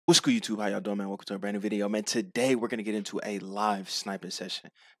What's good, YouTube? How y'all doing, man? Welcome to a brand new video, man. Today we're gonna get into a live sniping session.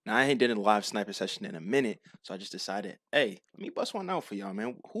 Now I ain't done a live sniping session in a minute, so I just decided, hey, let me bust one out for y'all,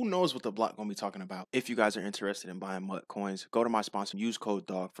 man. Who knows what the block gonna be talking about? If you guys are interested in buying MUT coins, go to my sponsor, use code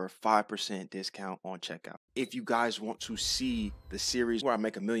DOG for a 5% discount on checkout. If you guys want to see the series where I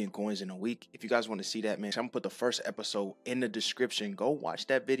make 1,000,000 coins in a week, if you guys want to see that, man, I'm gonna put the first episode in the description. Go watch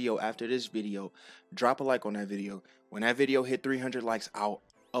that video after this video. Drop a like on that video. When that video hit 300 likes, I'll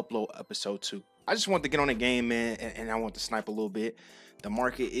upload episode 2. I just want to get on the game, man, and I want to snipe a little bit. The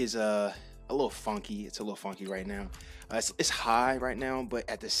market is a little funky. It's a little funky right now. It's high right now, but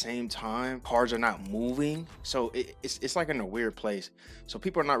at the same time, cards are not moving, so it's like in a weird place. So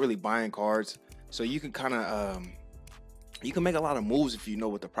people are not really buying cards, so you can kind of you can make a lot of moves if you know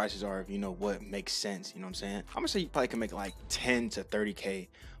what the prices are, if you know what makes sense. You know what I'm saying? I'm gonna say you probably can make like 10 to 30K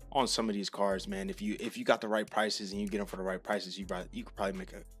on some of these cards, man. If you got the right prices and you get them for the right prices, you could probably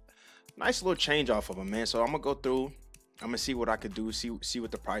make a nice little change off of them, man. So I'm gonna go through, I'm gonna see what I could do, see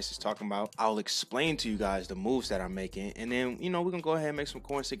what the price is talking about. I'll explain to you guys the moves that I'm making, and then we're gonna go ahead and make some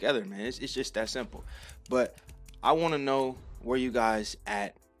coins together, man. It's just that simple. But I want to know where you guys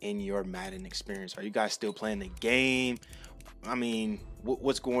at in your Madden experience. Are you guys still playing the game? I mean,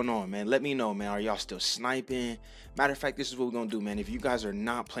 what's going on, man? Let me know, man. Are y'all still sniping? Matter of fact, this is what we're gonna do, man. If you guys are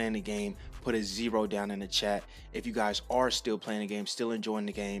not playing the game, put a 0 down in the chat. If you guys are still playing the game, still enjoying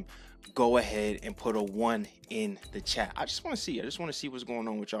the game, go ahead and put a 1 in the chat. I just want to see what's going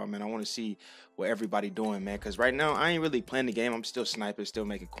on with y'all, man. I want to see what everybody doing, man, because right now I ain't really playing the game. I'm still sniping, still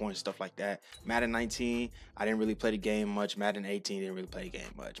making coins, stuff like that. Madden 19, I didn't really play the game much. Madden 18, didn't really play the game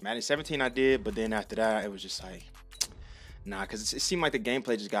much. Madden 17, I did, but then after that, it was just like, nah, because it seemed like the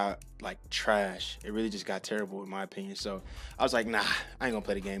gameplay just got like trash. It really just got terrible in my opinion. So I was like, nah, I ain't gonna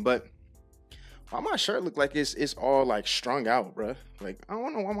play the game. But why my shirt look like it's all like strung out, bro? Like, I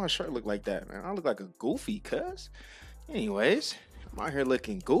don't know why my shirt look like that, man. I look like a goofy cuz. Anyways, I'm out here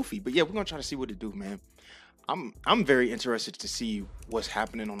looking goofy. But yeah, we're gonna try to see what to do, man. I'm very interested to see what's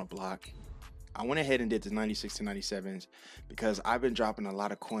happening on the block. I went ahead and did the 96 to 97s because I've been dropping a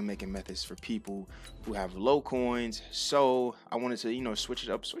lot of coin making methods for people who have low coins. So I wanted to, switch it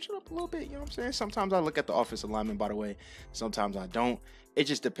up a little bit. You know what I'm saying? Sometimes I look at the office alignment, by the way. Sometimes I don't. It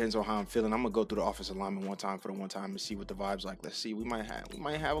just depends on how I'm feeling. I'm gonna go through the office alignment one time and see what the vibe's like. Let's see. We might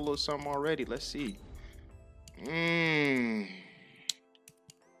have a little something already. Let's see.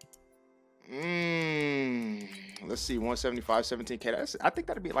 Let's see, 175, 17K. I think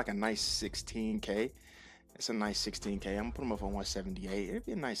that'd be like a nice 16K. It's a nice 16K. I'm gonna put them up on 178. It'd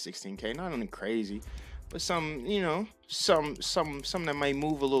be a nice 16K. Not anything crazy, but some that may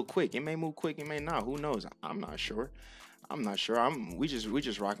move a little quick. It may move quick, it may not. Who knows? I'm not sure. We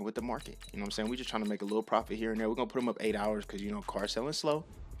just rocking with the market. You know what I'm saying? We just trying to make a little profit here and there. We're gonna put them up 8 hours because cars selling slow.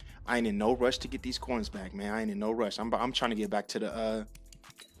 I ain't in no rush to get these coins back, man. I ain't in no rush. I'm trying to get back to the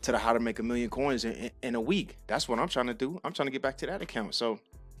how to make 1,000,000 coins in a week. That's what I'm trying to do. I'm trying to get back to that account. So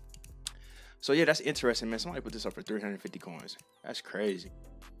yeah, that's interesting, man. Somebody put this up for 350 coins. That's crazy.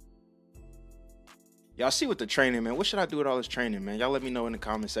 Y'all see with the training, man. What should I do with all this training, man? Y'all let me know in the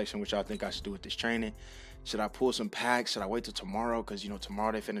comment section what y'all think I should do with this training. Should I pull some packs? Should I wait till tomorrow? Because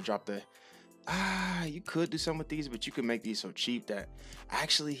tomorrow they finna drop the you could do something with these, but you can make these so cheap that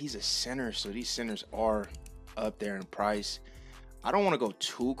actually he's a center, so these centers are up there in price. I don't want to go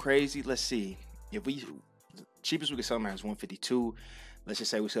too crazy. Let's see. If cheapest we can sell them at is 152. Let's just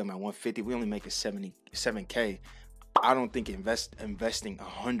say we sell them at 150. We only make a 77K. I don't think investing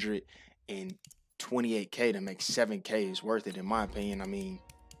 128K to make 7K is worth it, in my opinion. I mean,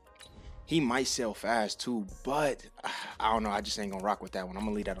 he might sell fast too, but I don't know. I just ain't gonna rock with that one. I'm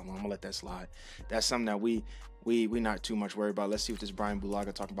gonna leave that alone. I'm gonna let that slide. That's something that we not too much worried about. Let's see what this Brian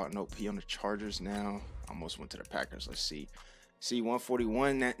Bulaga talking about. No P on the Chargers now. Almost went to the Packers. Let's see. See,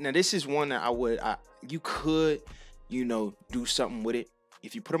 141. Now this is one that you could, do something with it.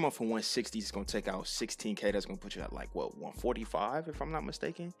 If you put them up for 160, it's gonna take out 16K. That's gonna put you at like what, 145 if I'm not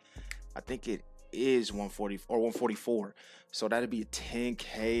mistaken. I think it is 140 or 144. So that'd be a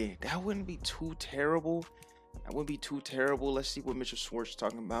 10K. That wouldn't be too terrible. Let's see what Mitchell Schwartz is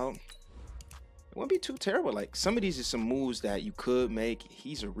talking about. It wouldn't be too terrible. Like, some of these are some moves that you could make.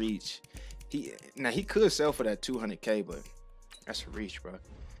 He's a reach. He could sell for that 200K, but that's a reach, bro.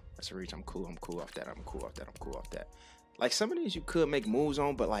 That's a reach. I'm cool off that. Like, some of these you could make moves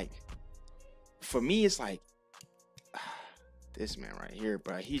on, but like, for me, it's like this man right here,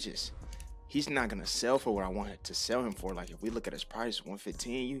 bro. He's not gonna sell for what I wanted to sell him for. Like, if we look at his price,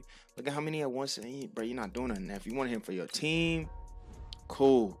 115. You look at how many at once, bro. You're not doing nothing. If you want him for your team,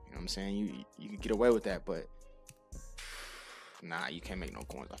 cool. You know what I'm saying? You can get away with that, but Nah, you can't make no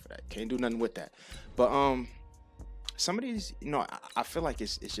coins off of that. Can't do nothing with that. But some of these, I feel like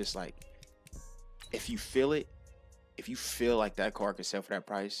it's just like, if you feel it, if you feel like that card could sell for that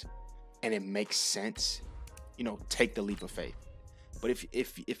price and it makes sense, take the leap of faith. But if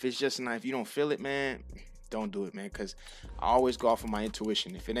it's just not, if you don't feel it, man, don't do it, man. Because I always go off of my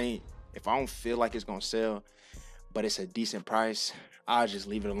intuition. If I don't feel like it's gonna sell, but it's a decent price, I'll just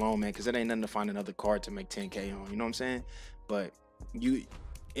leave it alone, man. Because it ain't nothing to find another card to make 10K on. You know what I'm saying? But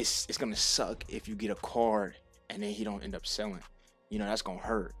it's gonna suck if you get a card and then he don't end up selling. That's gonna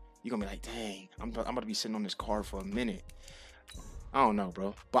hurt. You're gonna be like, dang, I'm about to be sitting on this card for a minute. I don't know,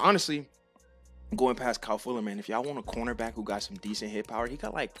 bro. But honestly, going past Kyle Fuller, man, if y'all want a cornerback who got some decent hit power, he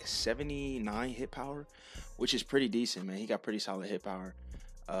got like 79 hit power, which is pretty decent, man. He got pretty solid hit power.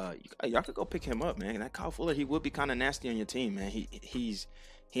 Y'all could go pick him up, man. That Kyle Fuller, he would be kind of nasty on your team, man. He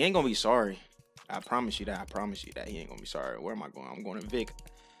ain't gonna be sorry. I promise you that. He ain't gonna be sorry. Where am I going? I'm going to Vic.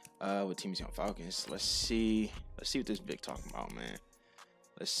 What team is he on? Falcons. Let's see what this Vic talking about, man.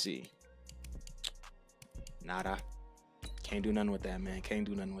 Let's see. Nada. Can't do nothing with that, man. Can't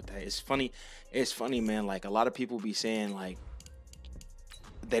do nothing with that. It's funny, man. Like, a lot of people be saying, like,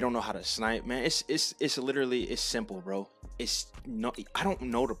 they don't know how to snipe, man. It's literally, it's simple, bro. I don't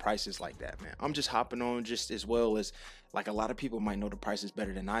know the prices like that, man. I'm just hopping on just as well as, like, a lot of people might know the prices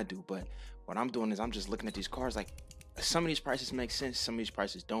better than I do. But what I'm doing is I'm just looking at these cards. Like, some of these prices make sense, some of these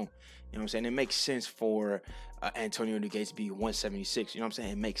prices don't. You know what I'm saying? It makes sense for Antonio Gates to be 176. You know what I'm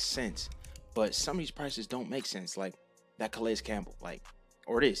saying? It makes sense. But some of these prices don't make sense. Like that Calais Campbell,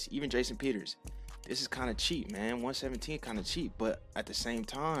 or this, even Jason Peters. This is kind of cheap, man. 117 kind of cheap. But at the same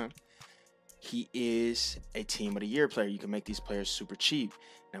time, he is a team of the year player. You can make these players super cheap.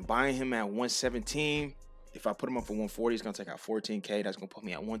 Now, buying him at 117, if I put him up for 140, it's going to take out 14K. That's going to put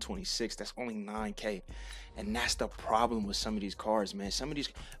me at 126. That's only 9K. And that's the problem with some of these cards, man. Some of these,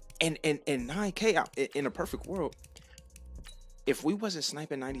 and 9K in a perfect world, if we wasn't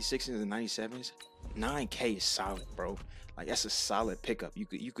sniping 96s and 97s, 9K is solid, bro. Like, that's a solid pickup. You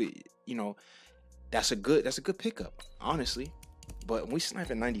could, that's a good pickup, honestly. But when we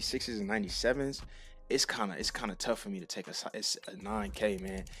sniping 96s and 97s, it's kind of tough for me to take a 9K,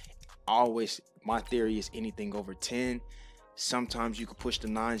 man. Always, my theory is anything over 10. Sometimes you can push the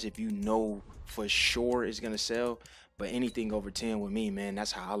 9s if you know for sure it's gonna sell. But anything over 10 with me, man,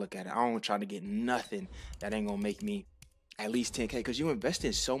 that's how I look at it. I don't try to get nothing that ain't gonna make me at least 10K, because you invest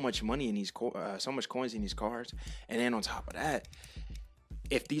in so much money in these so much coins in these cards, and then on top of that,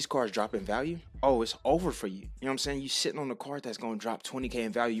 if these cards drop in value, it's over for you. You know what I'm saying? You sitting on a card that's gonna drop 20K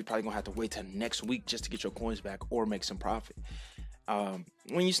in value, you're probably gonna have to wait till next week just to get your coins back or make some profit.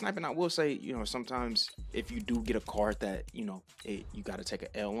 When you sniping, I will say, sometimes if you do get a card that you got to take an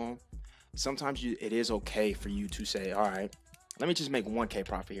L on, sometimes it is okay for you to say, all right, let me just make 1K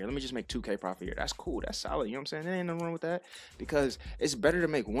profit here. Let me just make 2K profit here. That's cool. That's solid. You know what I'm saying? There ain't nothing wrong with that, because it's better to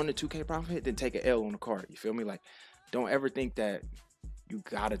make 1 to 2K profit than take an L on a card. You feel me? Like, don't ever think that you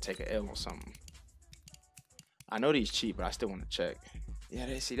gotta take an L on something. I know these cheap, but I still want to check. Yeah,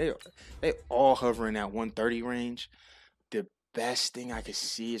 they all hovering at 130 range. The best thing I could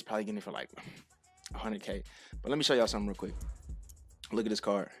see is probably getting it for like 100K. But let me show y'all something real quick. Look at this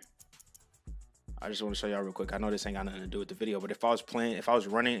card. I just want to show y'all real quick. I know this ain't got nothing to do with the video, but if I was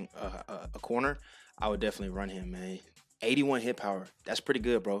running a corner, I would definitely run him, man. 81 hit power. That's pretty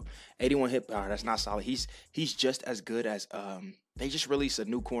good, bro. 81 hit power. That's not solid. He's just as good as they just released a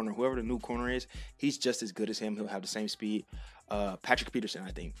new corner. Whoever the new corner is, he's just as good as him. He'll have the same speed. Patrick Peterson,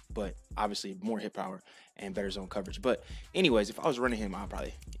 I think, but obviously more hit power and better zone coverage. But anyways, if I was running him,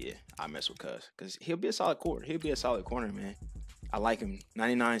 I'd mess with because he'll be a solid corner. He'll be a solid corner, man. I like him.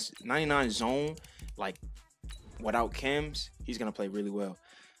 99 zone, like without chems, he's gonna play really well.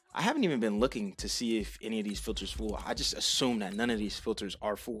 I haven't even been looking to see if any of these filters full. I just assume that none of these filters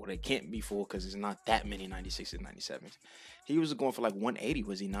are full. They can't be full because there's not that many 96s and 97s. He was going for like 180,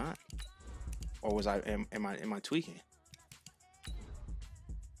 was he not? Or was am I tweaking?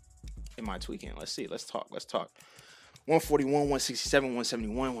 Am I tweaking? Let's see. Let's talk. 141, 167,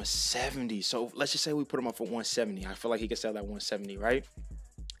 171, 170. So let's just say we put him up for 170. I feel like he could sell that 170, right?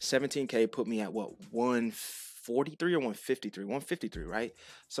 17K put me at what, 143 or 153? 153, right?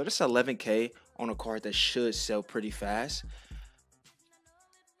 So that's 11K on a card that should sell pretty fast.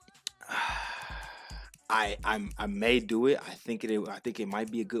 I may do it. I think it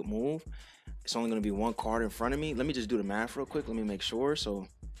might be a good move. It's only gonna be one card in front of me. Let me just do the math real quick. Let me make sure. So,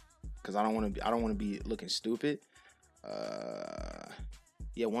 because I don't want to be looking stupid.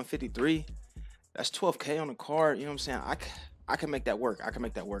 Yeah, 153. That's 12K on the card. You know what I'm saying? I can make that work. I can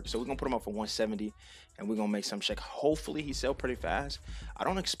make that work. So we're gonna put him up for 170, and we're gonna make some check. Hopefully he sell pretty fast. I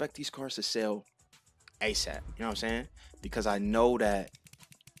don't expect these cards to sell ASAP. You know what I'm saying? Because I know that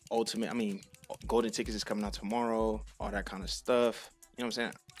golden tickets is coming out tomorrow, all that kind of stuff. You know what I'm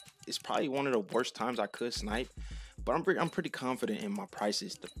saying? It's probably one of the worst times I could snipe, but I'm pretty confident in my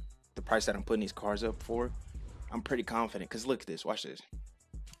prices. The price that I'm putting these cards up for, I'm pretty confident. Cause look at this, watch this.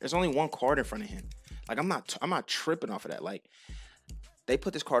 There's only one card in front of him. Like I'm not tripping off of that. Like they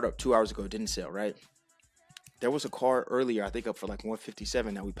put this card up 2 hours ago, it didn't sell, right? There was a card earlier, I think up for like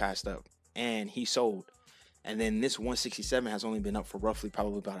 157 that we passed up, and he sold. And then this 167 has only been up for roughly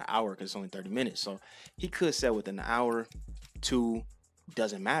probably about an hour because it's only 30 minutes. So he could sell within an hour, two,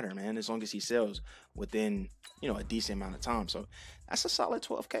 doesn't matter, man. As long as he sells within, a decent amount of time. So that's a solid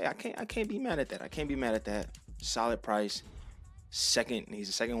 12K. I can't be mad at that. I can't be mad at that. Solid price. He's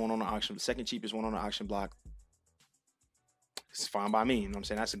the second one on the auction, the second cheapest one on the auction block. It's fine by me. You know what I'm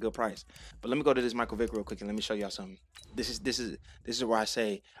saying? That's a good price. But let me go to this Michael Vick real quick and let me show y'all something. This is where I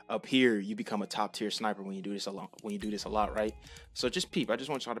say up here you become a top tier sniper when you do this a lot, right? So just peep. I just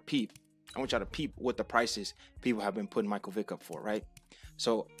want y'all to peep. I want y'all to peep what the prices people have been putting Michael Vick up for, right?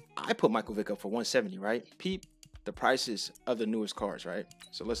 So I put Michael Vick up for 170, right? Peep the prices of the newest cars, right?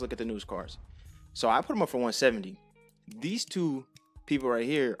 So let's look at the newest cars. So I put them up for 170. These two people right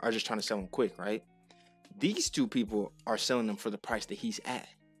here are just trying to sell them quick, right? These two people are selling them for the price that he's at.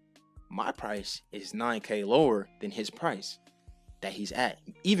 My price is 9K lower than his price that he's at.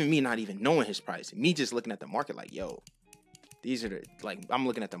 Even me not even knowing his price. Me just looking at the market like, yo, I'm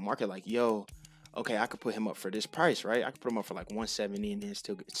looking at the market like, yo, okay, I could put him up for this price, right? I could put him up for like 170 and then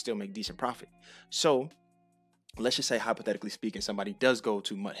still make decent profit. So let's just say, hypothetically speaking, somebody does go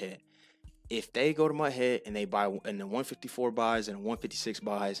to Mudhead. If they go to Mudhead and they buy in the 154 buys and a 156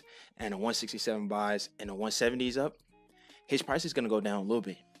 buys and a 167 buys and a 170s up, his price is going to go down a little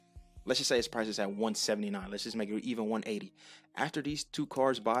bit. Let's just say his price is at 179. Let's just make it even 180. After these two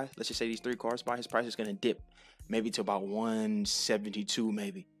cars buy, let's just say these three cars buy, his price is going to dip maybe to about 172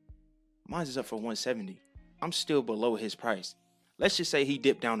 maybe. Mine is up for 170. I'm still below his price. Let's just say he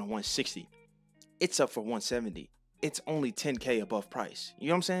dipped down to 160. It's up for 170. It's only 10K above price. You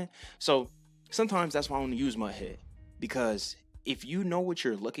know what I'm saying? So sometimes that's why I want to use Mudhead, because if you know what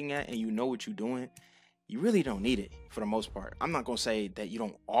you're looking at and you know what you're doing, you really don't need it for the most part. I'm not going to say that you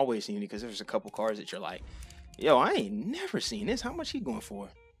don't always need it, because there's a couple cars that you're like, yo, I ain't never seen this. How much he going for?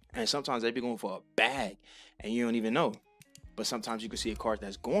 And sometimes they be going for a bag and you don't even know. But sometimes you can see a card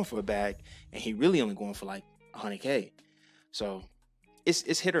that's going for a bag and he really only going for like 100K. So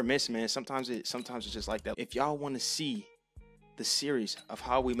it's hit or miss, man. Sometimes it's just like that. If y'all want to see the series of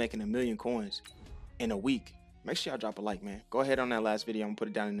how we making 1 million coins in a week, make sure y'all drop a like, man. Go ahead on that last video. I'm gonna put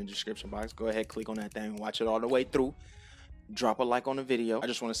it down in the description box. Go ahead, click on that thing, watch it all the way through. Drop a like on the video. I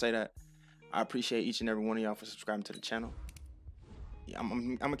just want to say that I appreciate each and every one of y'all for subscribing to the channel. Yeah,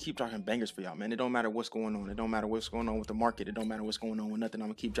 I'm gonna keep dropping bangers for y'all, man. It don't matter what's going on. It don't matter what's going on with the market. It don't matter what's going on with nothing. I'm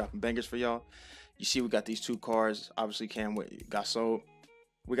gonna keep dropping bangers for y'all. You see, we got these two cars. Obviously, got sold.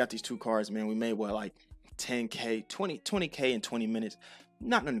 We got these two cars, man. We made what, like 10K, 20K in 20 minutes.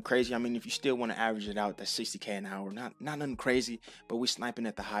 Not nothing crazy. I mean, if you still want to average it out, that's 60K an hour. Not nothing crazy, but we sniping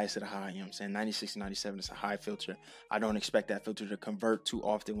at the highest of the high. You know what I'm saying? 96 to 97 is a high filter. I don't expect that filter to convert too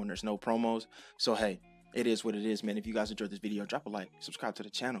often when there's no promos. So hey, it is what it is, man. If you guys enjoyed this video, drop a like, subscribe to the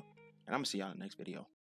channel, and I'm gonna see y'all in the next video.